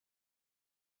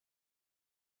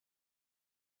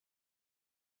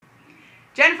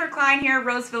Jennifer Klein here,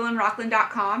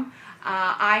 RosevillandRockland.com.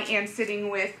 I am sitting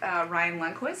with Ryan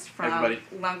Lundquist from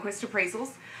Lundquist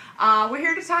Appraisals. We're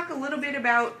here to talk a little bit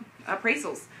about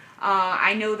appraisals.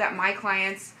 I know that my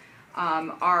clients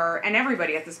are, and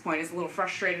everybody at this point, is a little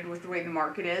frustrated with the way the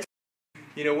market is.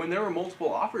 You know, when there were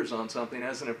multiple offers on something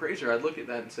as an appraiser, I'd look at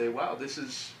that and say, wow, this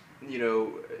is, you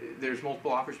know, there's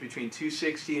multiple offers between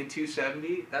 260 and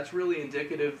 270. That's really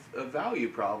indicative of value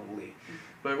probably.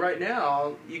 But right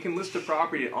now, you can list a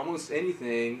property at almost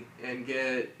anything and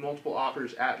get multiple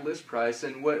offers at list price.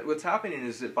 And what's happening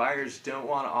is that buyers don't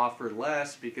want to offer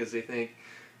less because they think,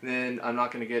 then I'm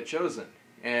not going to get chosen.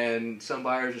 And some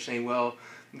buyers are saying, well,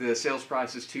 the sales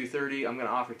price is $230, I'm going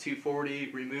to offer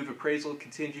 $240, remove appraisal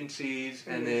contingencies,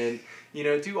 and then, you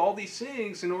know, do all these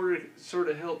things in order to sort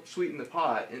of help sweeten the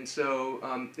pot. And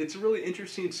so it's a really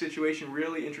interesting situation,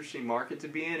 really interesting market to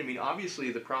be in. I mean, obviously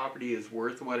the property is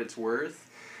worth what it's worth,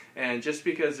 and just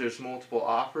because there's multiple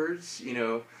offers, you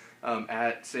know,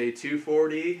 at say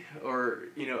 240 or,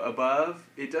 you know, above,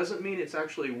 it doesn't mean it's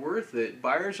actually worth it.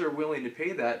 Buyers are willing to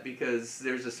pay that because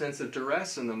there's a sense of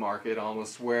duress in the market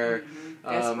almost where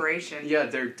desperation. Yeah,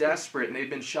 they're desperate and they've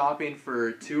been shopping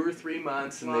for 2 or 3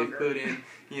 months and they've put in,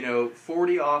 you know,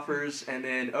 40 offers, and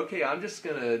then, okay, I'm just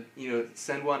gonna, you know,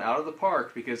 send one out of the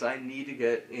park because I need to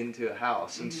get into a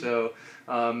house. And so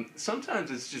sometimes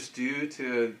it's just due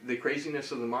to the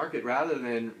craziness of the market rather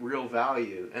than real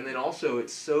value. And then also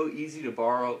it's so easy to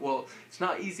borrow. Well, it's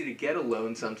not easy to get a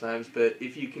loan sometimes, but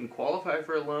if you can qualify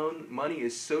for a loan, money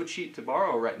is so cheap to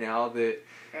borrow right now that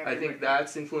I think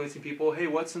that's influencing people. Hey,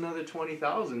 what's another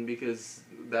 $20,000? Because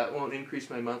that won't increase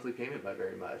my monthly payment by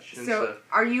very much. And so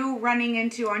are you running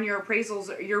into, on your appraisals,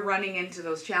 you're running into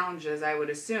those challenges, I would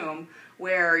assume,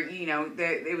 where, you know,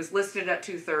 it was listed at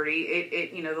 230.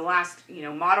 It you know, the last, you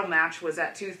know, model match was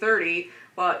at 230,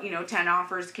 but, you know, 10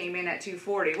 offers came in at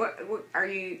 240. What are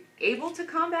you able to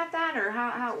combat that, or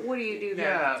how what do you do there?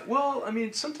 Yeah, well, I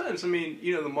mean, sometimes, I mean,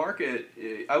 you know, the market,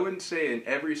 I wouldn't say in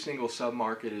every single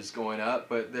sub-market is going up,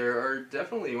 but there are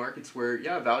definitely markets where,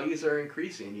 yeah, values are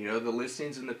increasing. You know, the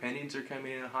listings and the pendings are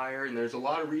coming in higher, and there's a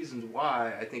lot of reasons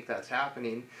why I think that's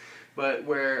happening. But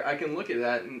where I can look at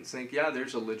that and think, yeah,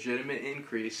 there's a legitimate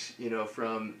increase, you know,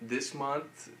 from this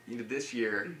month, you know, this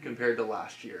year compared to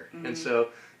last year. And so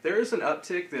there is an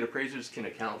uptick that appraisers can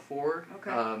account for.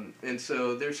 Okay. And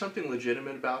so there's something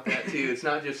legitimate about that too. It's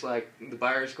not just like the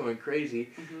buyer's going crazy.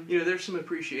 You know, there's some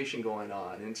appreciation going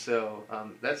on. And so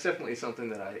that's definitely something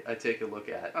that I take a look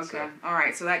at. Okay. So. All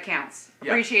right. So that counts.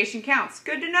 Appreciation counts.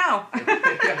 Good to know.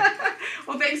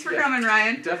 Well, thanks for coming,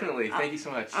 Ryan. Definitely. Thank you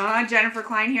so much. Jennifer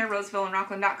Klein here,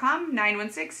 RosevillandRockland.com,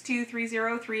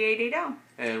 916-230-3880.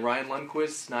 And Ryan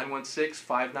Lundquist,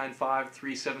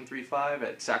 916-595-3735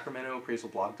 at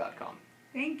SacramentoAppraisalblog.com.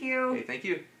 Thank you. Hey, thank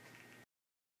you.